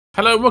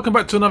Hello, welcome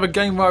back to another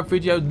Game Riot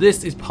video.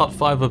 This is part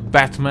 5 of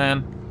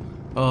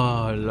Batman.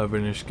 Oh, I love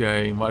this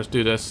game. Let's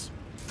do this.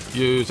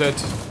 Use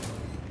it.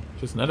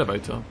 Just an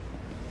elevator.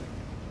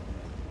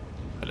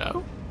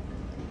 Hello?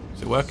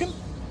 Is it working?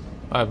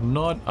 I have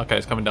not. Okay,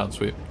 it's coming down.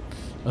 Sweet.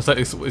 I was like,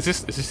 is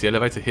this the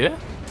elevator here?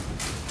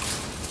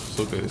 It's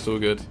all good. It's all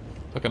good.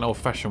 Like an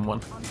old-fashioned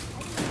one.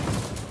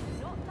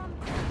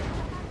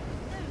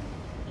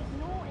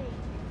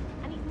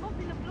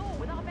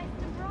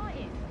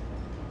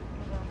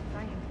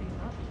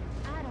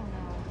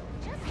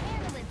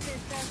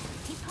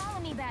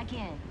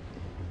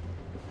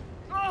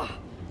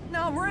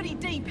 Now I'm really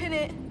deep in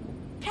it.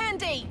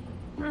 Candy!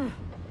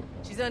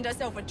 She's earned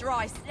herself a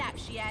dry slap,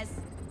 she has.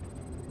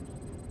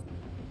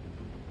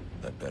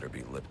 That better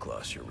be lip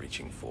gloss you're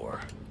reaching for.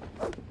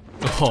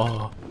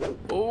 Oh.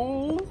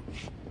 Oh.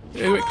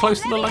 Yeah, a bit close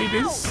to the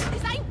ladies.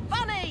 This ain't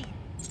funny!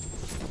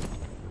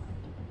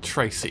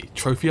 Tracy,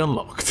 trophy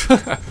unlocked.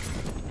 Right,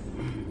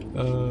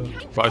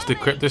 let's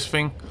decrypt this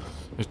thing.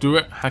 Let's do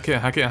it. Hack it,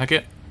 hack it, hack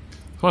it.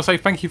 I want to say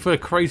thank you for the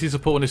crazy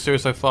support on this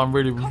series so far. I'm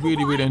really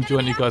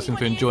enjoying it. You guys seem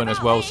to enjoy it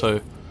as well,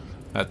 so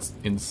that's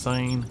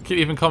insane. Keep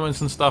leaving comments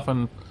and stuff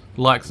and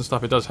likes and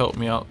stuff. It does help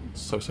me out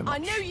so much. I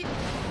knew you.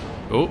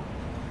 Oh,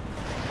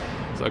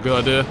 is that a good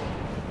idea?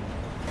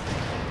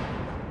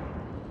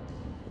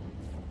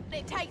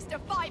 It takes to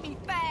fight me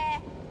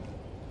fair.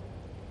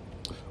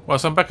 Well,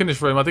 so I'm back in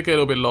this room. I did get a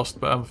little bit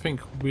lost, but I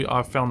think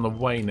I've found the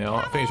way now.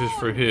 I think it's just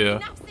through here.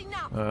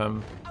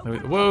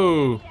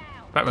 Whoa!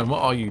 Batman,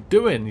 what are you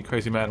doing, you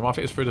crazy man? Well, I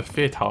think it's through the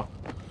theatre.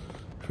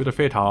 Through the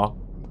theatre.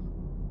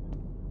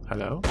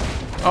 Hello?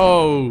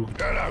 Oh,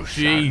 hello,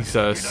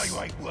 Jesus. You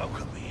know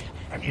welcome here,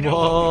 and you know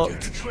what?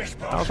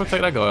 I was going to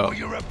take that guy out. Well,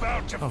 you're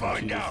about to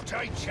find Jesus. out,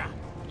 ain't ya?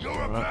 You're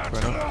Alright, about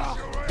fair to enough.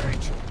 lose your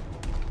age.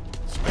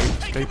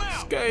 Escape,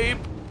 escape!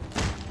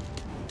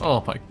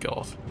 Oh my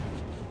god.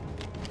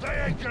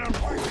 They ain't gonna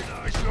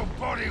recognize your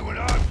body when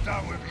I'm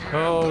done with you.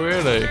 Oh,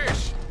 really?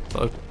 This.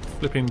 So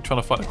flipping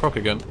trying to fight the croc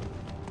again.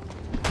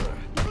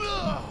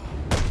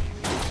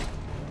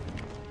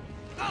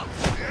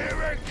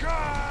 Here it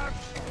comes.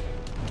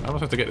 I'm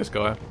supposed to get this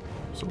guy.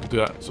 So we'll do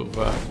that sort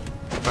of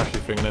flashy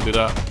thing and then do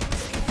that.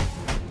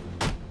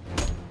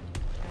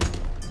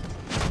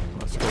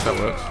 Let's see if that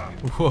works.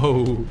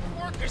 Whoa!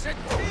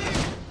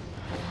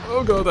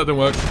 Oh god, that didn't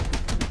work.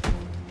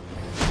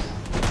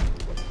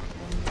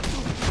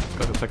 This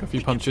guy can take a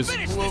few punches.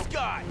 Whoa.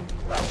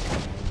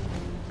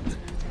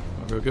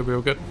 Real good,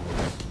 real good.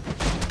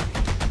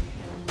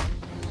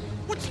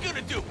 What you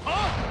gonna do,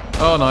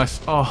 huh? Oh, nice.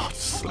 Oh,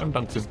 slam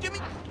dunked him.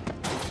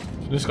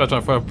 This guy's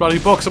trying to throw a bloody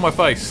box on my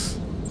face.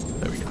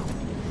 There we go.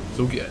 It's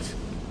all good.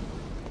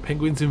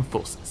 Penguins in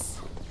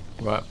forces.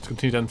 Right, let's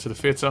continue down to the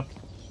theatre.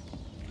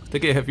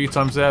 Did get hit a few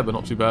times there, but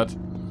not too bad.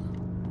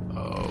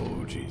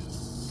 Oh,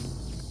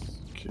 Jesus.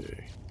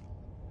 Okay.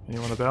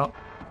 Anyone about?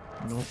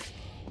 Nope.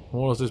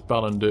 What does this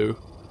ballon do?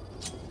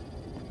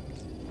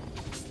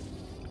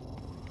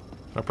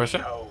 Can I press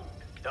it?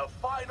 The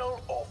final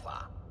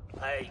offer.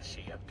 Ain't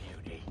she a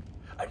beauty?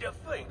 And to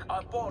think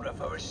I bought her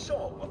for a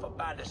song with a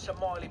band of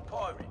Somali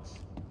pirates.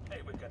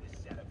 They were gonna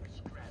sell her for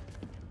scrap.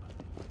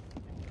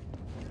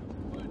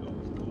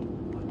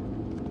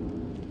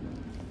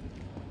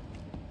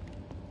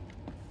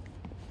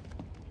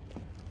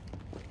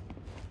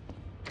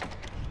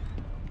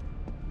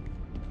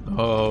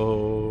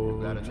 Oh.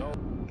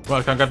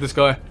 Right, can I grab this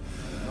guy?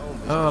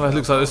 Oh, it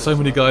looks like there's so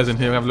many guys in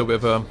here. We'll have a little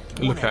bit of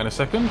a look at in a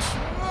second.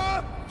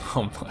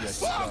 Oh,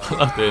 nice. I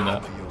love doing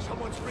that.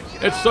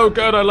 It's so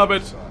good, I love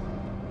it.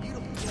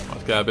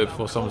 Let's get a bit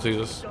before someone sees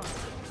us. There's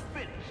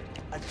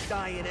a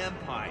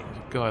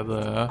guy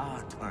there.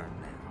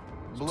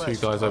 There's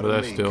two guys over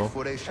there still.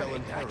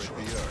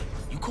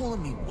 You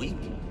calling me weak?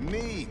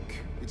 Meek.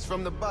 It's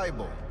from the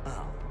Bible.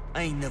 Oh,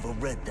 I ain't never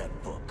read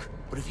that book.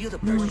 But if you're the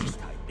precious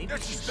type, maybe you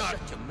should shut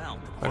your mouth.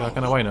 Okay, I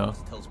can away now.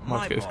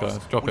 Might get this guy.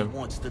 Let's drop him.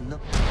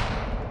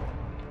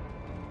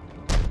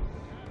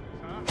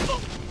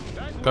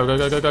 Go, go,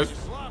 go, go, go.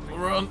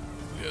 Run.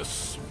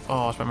 Yes.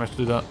 Oh, I managed to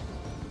do that.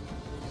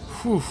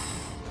 Whew.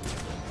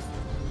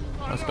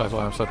 This guy's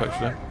why I'm stuck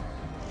actually.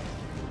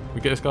 We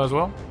get this guy as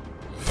well?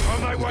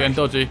 He's getting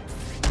dodgy.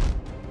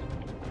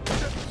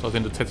 So I was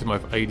indetected my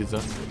aid is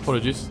there.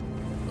 Apologies.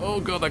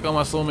 Oh god, that guy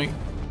might saw me.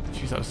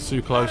 Jeez, that was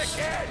too close.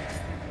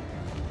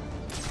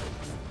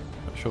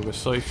 Make sure we're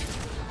safe.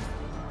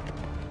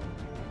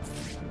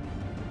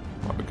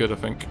 Might be good, I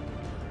think.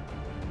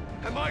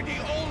 Am I the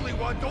only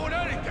one doing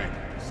anything?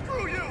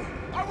 Screw you!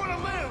 I want to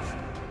live!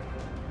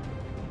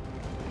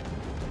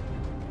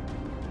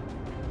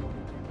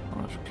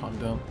 Alright, I should climb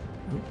down.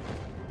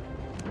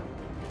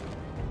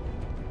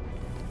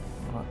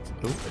 Right.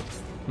 Ooh.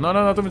 No,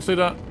 no, no, don't mean to do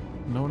that.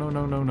 No, no,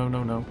 no, no, no,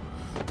 no, no.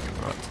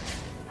 Right.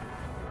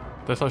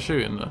 Did I start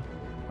shooting there?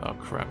 Oh,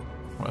 crap.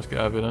 Right, let's get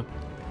out of here then.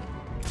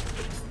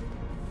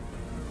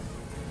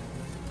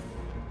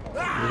 A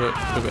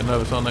little bit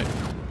nervous, aren't they?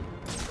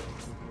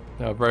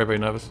 They are very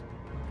nervous.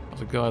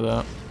 There's a guy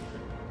there.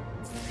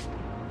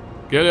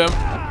 Get him!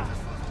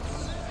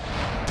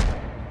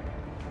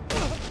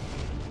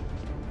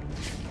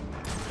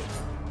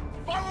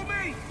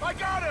 I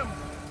got him!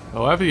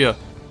 Oh, have you?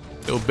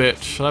 Little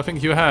bitch. I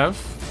think you have.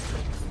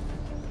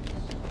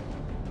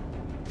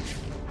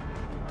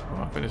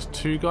 Alright, I think there's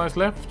 2 guys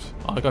left.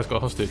 Oh, the guy's got a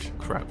hostage.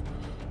 Crap.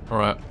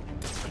 Alright.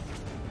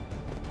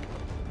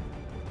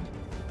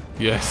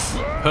 Yes.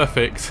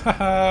 Perfect.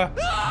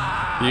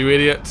 You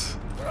idiot.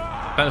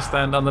 Don't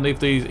stand underneath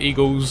these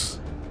eagles.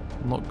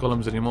 Not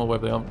golems anymore, where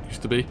they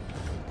used to be.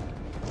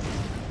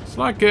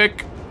 Slide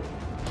kick.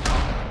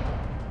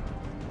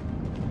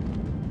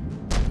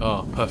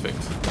 Oh, perfect.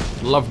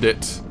 Loved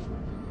it.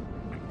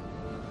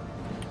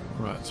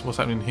 Right, so what's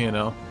happening here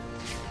now?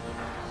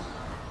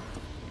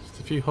 Just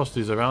a few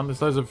hostages around.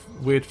 There's loads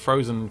of weird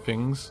frozen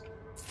things.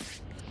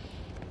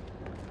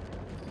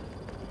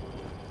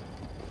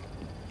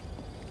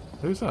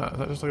 Who's that? Is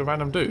that just like a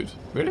random dude?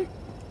 Really?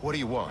 What do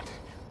you want?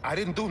 I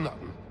didn't do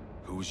nothing.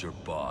 Who's your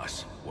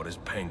boss? What does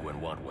Penguin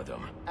want with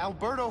him?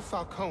 Alberto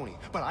Falcone,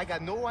 but I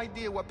got no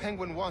idea what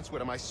Penguin wants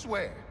with him, I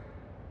swear.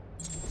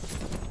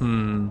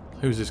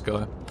 Who's this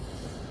guy?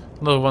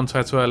 Another one to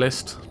add to our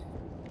list.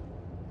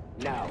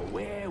 Now,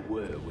 where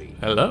were we?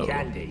 Hello.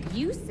 Candy.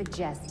 You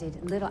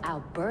suggested little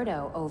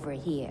Alberto over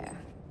here.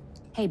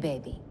 Hey,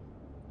 baby.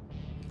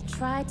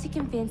 Tried to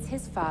convince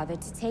his father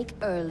to take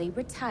early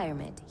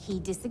retirement. He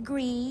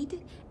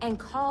disagreed and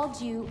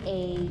called you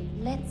a,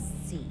 let's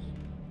see,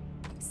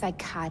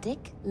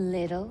 psychotic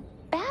little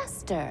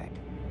bastard.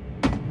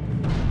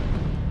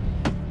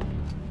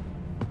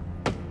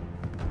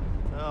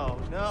 No,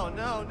 no,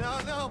 no, no,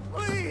 no,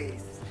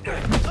 please!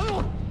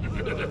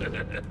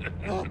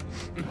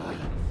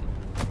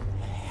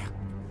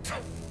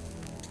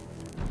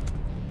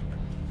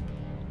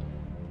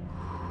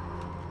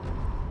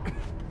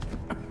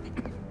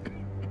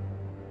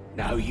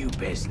 Now you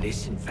best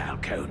listen,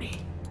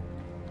 Falcone.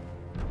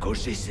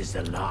 'Cause this is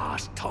the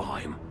last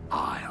time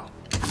I'll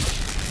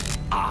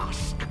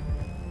ask.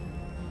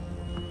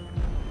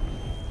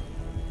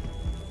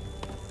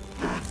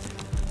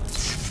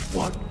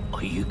 What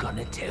are you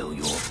gonna tell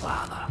your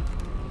father?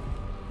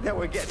 That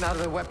we're getting out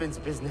of the weapons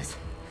business.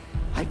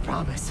 I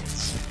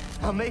promise.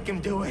 I'll make him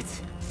do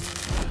it.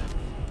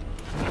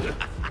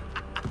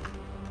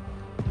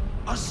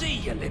 I see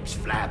your lips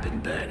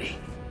flapping, Bernie.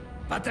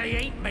 But they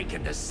ain't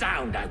making the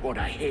sound I want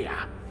to hear.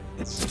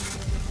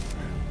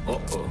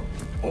 Uh-oh.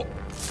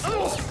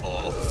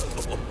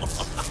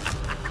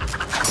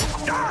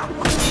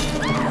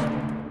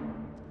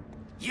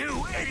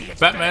 You idiot!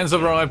 Batman's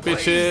arrived,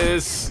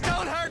 bitches!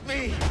 Don't hurt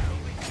me!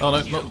 Oh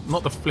no,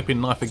 not the flipping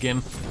knife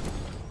again.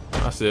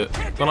 That's it.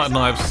 Don't like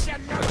knives.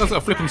 That guy's got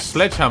a flipping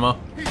sledgehammer.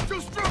 He's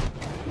too strong!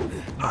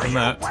 And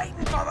that.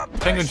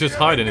 Penguin's just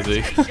hiding, is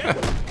he?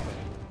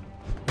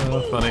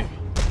 Oh, funny.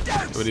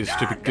 With these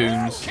stupid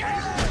goons.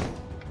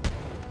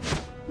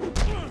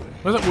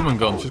 Where's that woman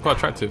gone? She's quite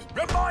attractive.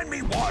 Remind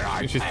me why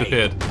I She's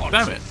disappeared.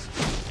 Damn it.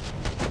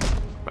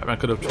 Batman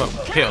could have tried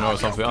to hit on her or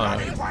something, I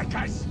don't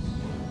know.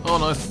 Oh,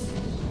 nice.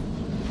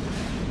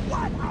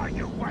 What are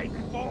you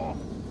waiting for?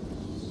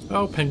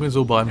 Oh, Penguin's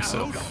all by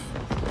himself.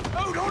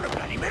 Hold on a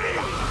bloody minute!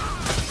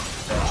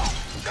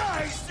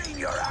 I seen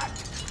your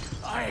act!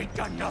 I ain't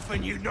done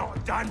nothing you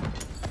not done!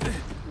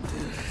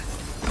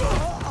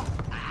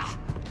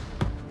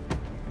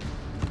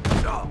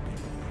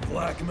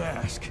 Black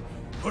Mask.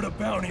 Put a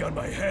bounty on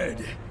my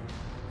head.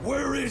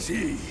 Where is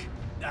he?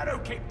 I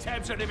don't keep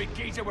tabs on every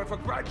geezer with a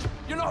grudge.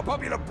 You're not a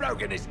popular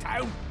bloke in this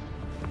town.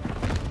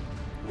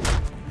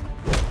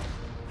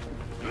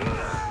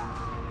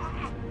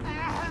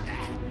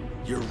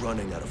 You're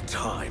running out of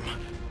time.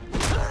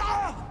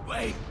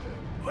 Wait.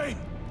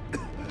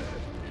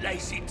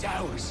 Lacey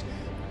Towers.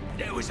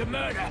 There was a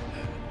murder.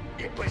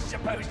 It was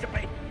supposed to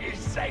be his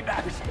same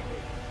house.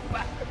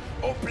 But,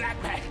 or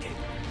Black Mask.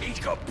 He's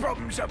got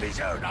problems of his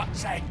own, I'd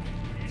say.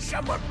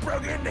 Someone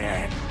broke in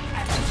there.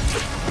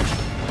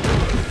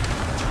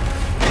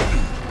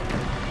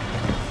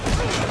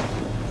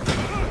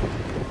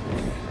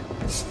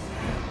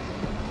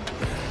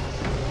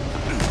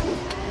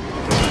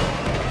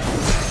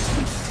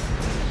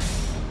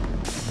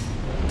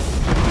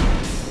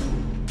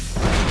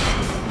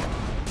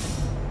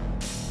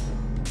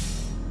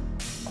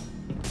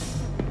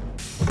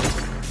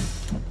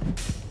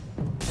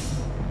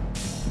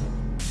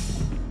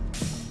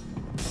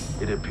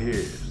 It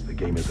appears the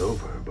game is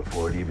over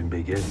before it even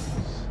begins.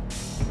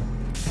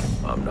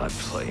 I'm not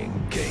playing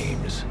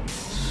games,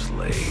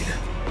 Slade.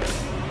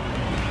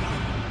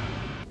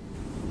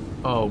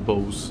 Oh,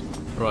 balls.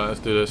 Right, let's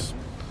do this.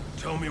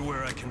 Tell me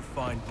where I can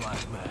find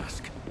Black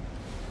Mask.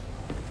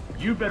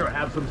 You better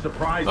have some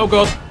surprises. Oh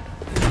god!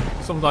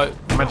 Some like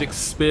magic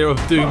spear of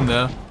doom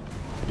there.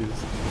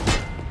 Jesus.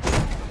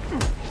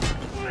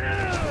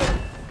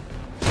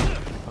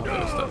 Oh,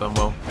 that's that done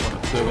well.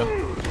 Let's do it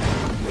again.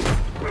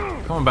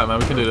 Come on, Batman,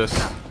 we can do this.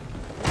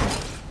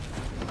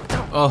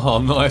 Oh,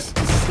 nice.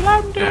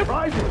 Slammed it!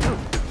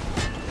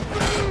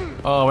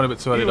 Oh, I went a bit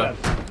too early there.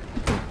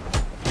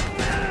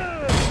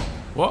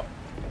 What?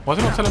 Why is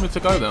he not telling me to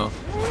go now?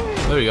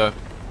 There we go.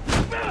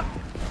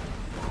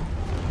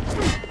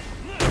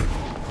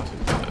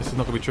 This is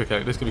not going to be tricky.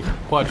 This is going to be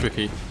quite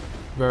tricky.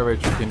 Very, very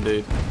tricky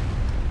indeed.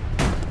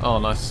 Oh,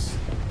 nice.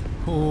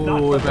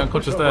 Oh, he's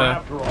unconscious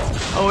there.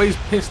 Oh, he's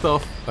pissed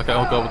off. Okay,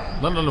 oh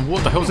god. No, no, no,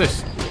 what the hell's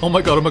this? Oh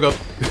my god, oh my god.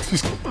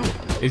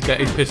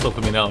 he's pissed off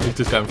at me now. He's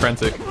just going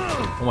frantic.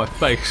 On my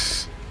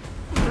face.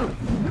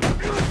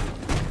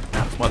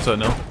 It's my turn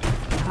now.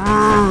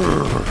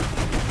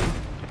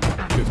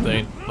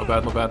 15. Not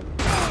bad, not bad.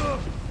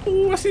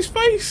 Oh, that's his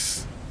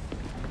face.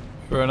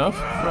 Fair enough,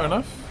 fair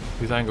enough.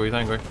 He's angry, he's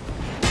angry.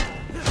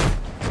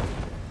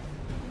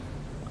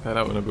 Okay,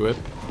 that wouldn't be weird.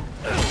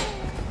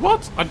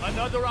 What? I'm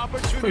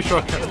pretty sure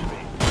I can.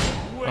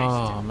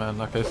 Oh man,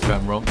 okay, this is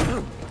going wrong.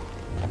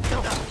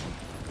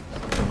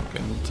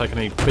 Getting taking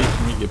any beat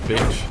from you, you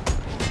bitch.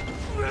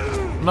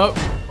 No.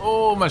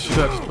 Oh man, she's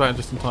just playing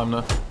just in time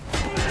now.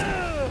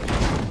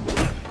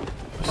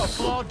 A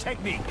flawed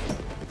technique.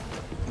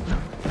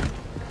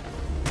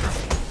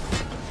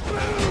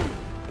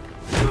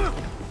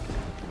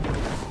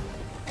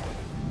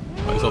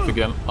 Oh, he's off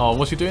again. Oh,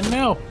 what's he doing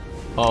now?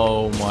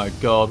 Oh my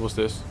god, what's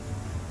this?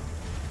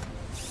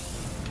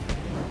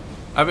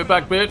 Have it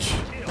back, bitch!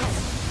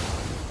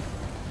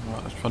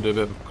 Right, let's try and do a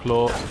bit of a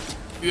claw.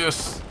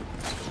 Yes!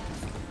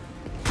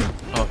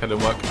 Oh, okay,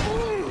 didn't work.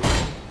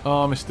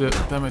 Oh, I missed it.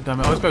 Damn it,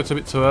 damn it. I was going a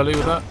bit too early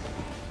with that.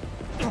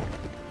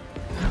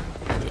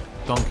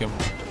 Donk him.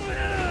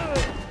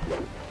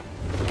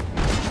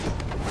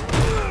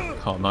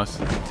 Oh, nice.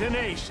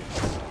 Tenacious.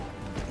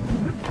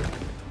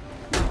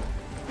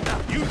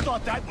 You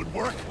thought that would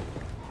work?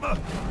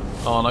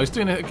 Oh no, he's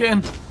doing it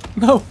again!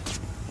 No!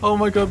 Oh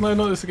my god, no,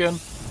 not this again.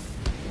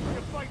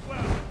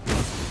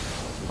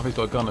 Oh, he's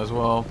got a gun as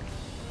well.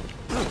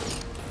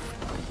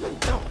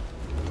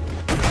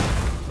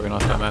 Very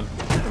nice, Batman.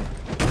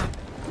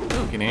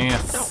 Fucking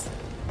ass.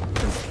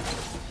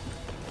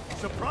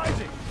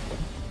 Surprising.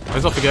 Oh,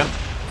 he's off again.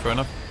 Fair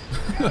enough.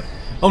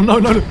 Oh no,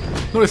 no, no!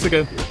 Not this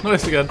again! Not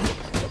this again!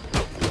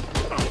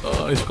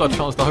 Oh, he's got a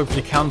chance to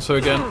hopefully counter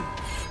again. Oh,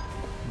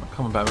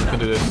 come on, Batman, we can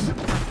do this.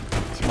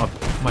 See,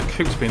 my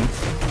coat's been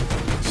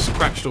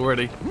scratched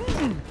already.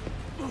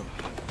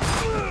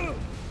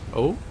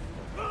 Oh.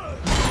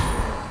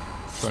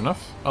 Fair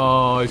enough.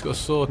 Oh, he's got a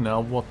sword now.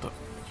 What the f***?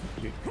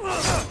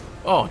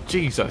 Oh,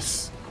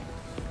 Jesus.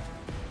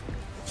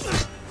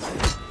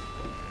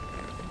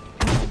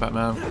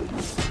 Batman.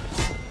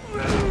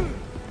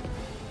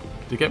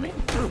 Did he get me? I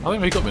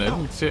think he got me. I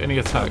didn't see any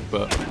attack,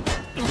 but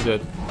he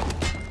did.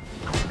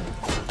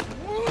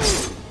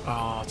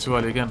 Oh, too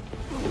early again.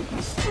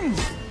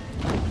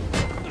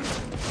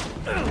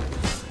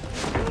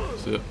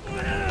 That's it.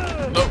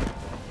 No.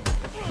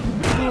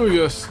 Oh,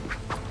 yes.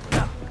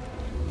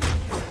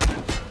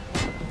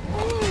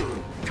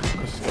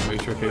 This is getting really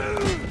tricky.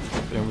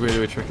 Getting really,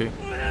 really tricky.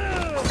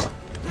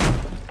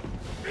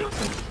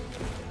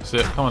 That's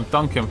it. Come on,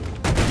 dunk him.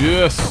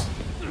 Yes.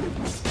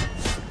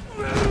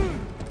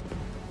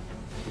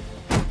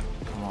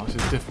 Come on,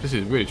 this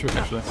is really tricky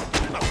actually.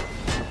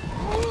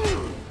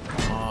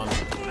 Come on.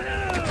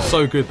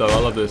 So good though. I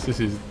love this. This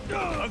is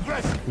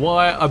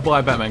why I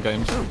buy Batman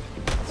games.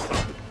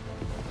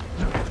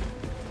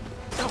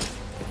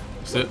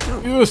 That's it.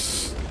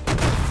 Yes.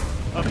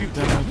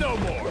 No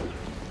more.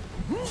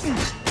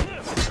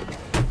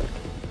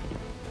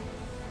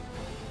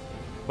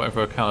 Waiting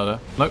for a counter there.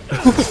 Nope.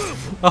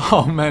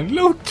 Oh man,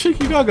 little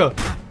cheeky bugger.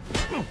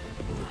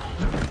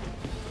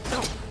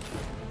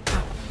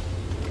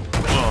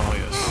 Oh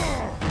yes.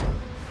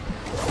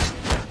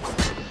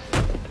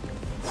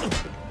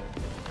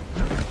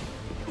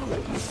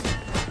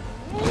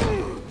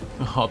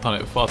 Oh, I've done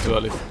it far too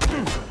early.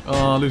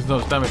 Oh, losing so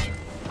much damage.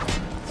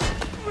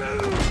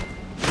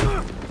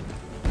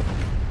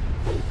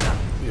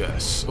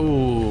 Yes.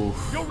 Ooh.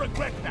 You'll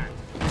regret that.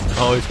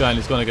 Oh, he's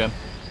gone again.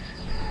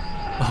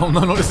 Oh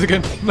no, not this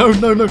again. No,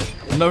 no, no.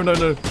 No, no,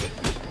 no.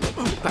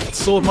 That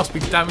sword must be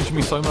damaging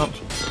me so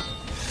much.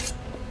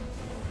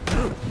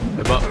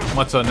 Okay, but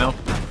my turn now.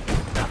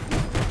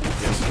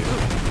 Yes.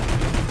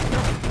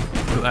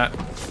 Look at that.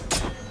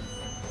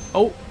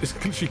 Oh, it's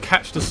literally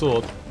catch the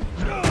sword.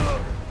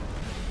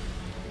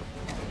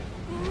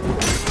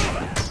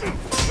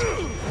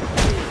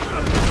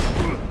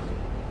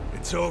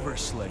 It's over,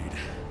 Slade.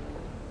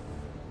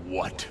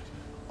 What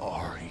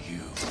are you?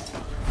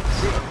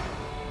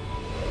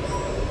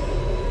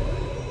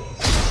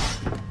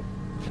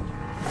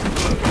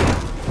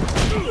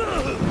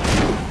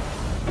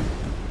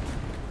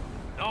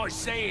 Nice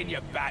seeing you,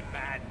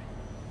 Batman.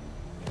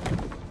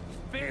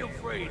 Feel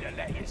free to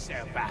let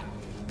yourself out.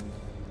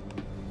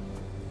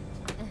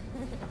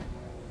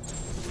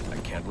 I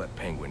can't let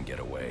Penguin get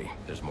away.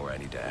 There's more I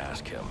need to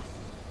ask him.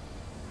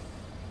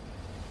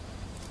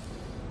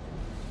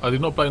 I did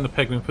not blame the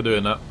Penguin for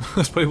doing that.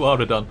 That's probably what I would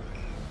have done.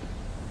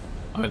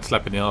 I meant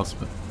slap in the arse,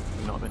 but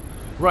you know what I mean.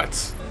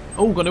 Right.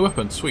 Oh, got a new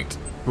weapon. Sweet.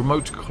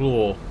 Remote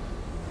claw.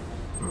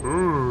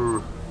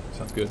 Ooh.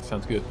 Sounds good.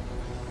 Sounds good.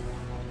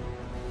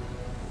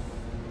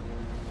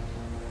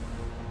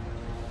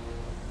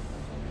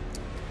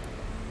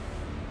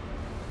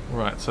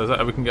 Right. So is that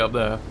how we can get up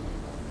there?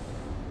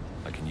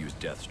 I can use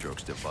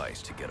Deathstroke's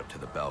device to get up to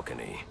the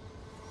balcony.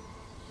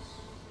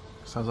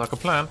 Sounds like a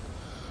plan.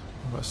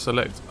 Right,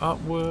 select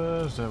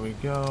upwards. There we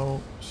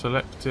go.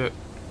 Select it.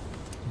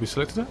 Have we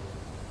selected it?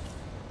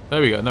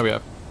 There we go. Now we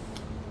have.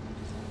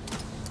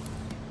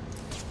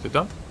 Is it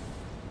done?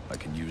 I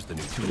can use the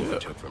new tool I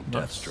took from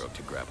Deathstroke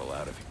to grapple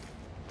out of here.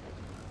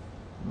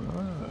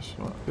 That's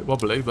a bit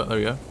wobbly, but there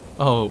we go.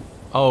 Oh,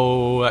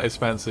 oh, that is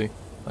fancy.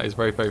 That is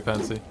very, very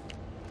fancy.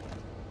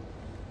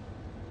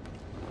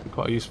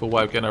 Quite a useful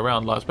way of getting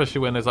around, like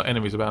especially when there's like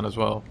enemies around as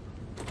well.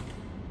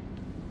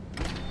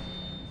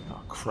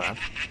 Oh crap!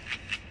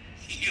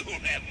 You'll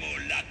have more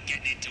luck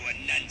getting into a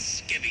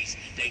nun's skivvies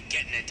than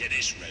getting into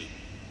this room.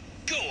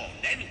 Go on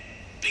then,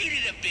 beat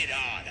it a bit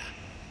harder.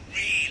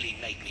 Really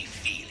make me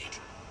feel it.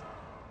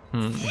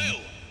 Well,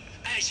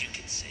 as you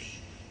can see,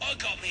 I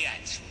got me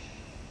hands full.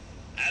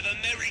 Have a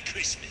Merry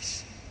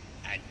Christmas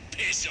and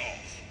piss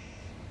off.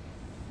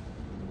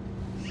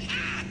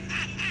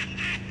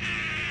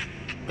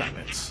 Damn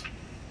it!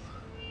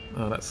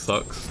 Oh, that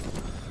sucks.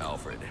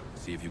 Alfred,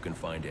 see if you can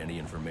find any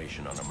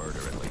information on a murder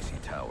at Lacey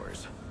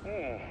Towers.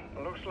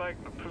 Looks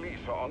like the police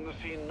are on the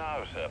scene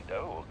now, sir.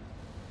 Oh,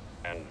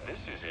 and this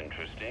is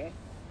interesting.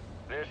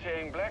 They're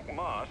saying Black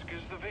Mask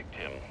is the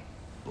victim.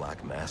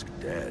 Black Mask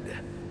dead.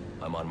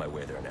 I'm on my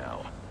way there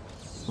now.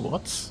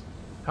 What?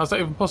 How's that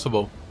even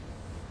possible?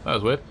 That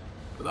was weird.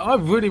 I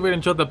really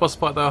enjoyed that boss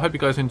fight though. I hope you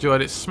guys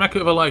enjoyed it. Smack it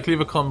with a like,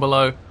 leave a comment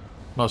below.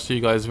 And I'll see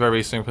you guys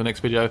very soon for the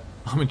next video.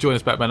 I'm enjoying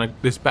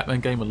this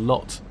Batman game a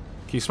lot.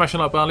 Keep smashing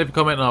that like button, leave a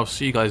comment, and I'll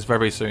see you guys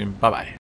very soon. Bye bye.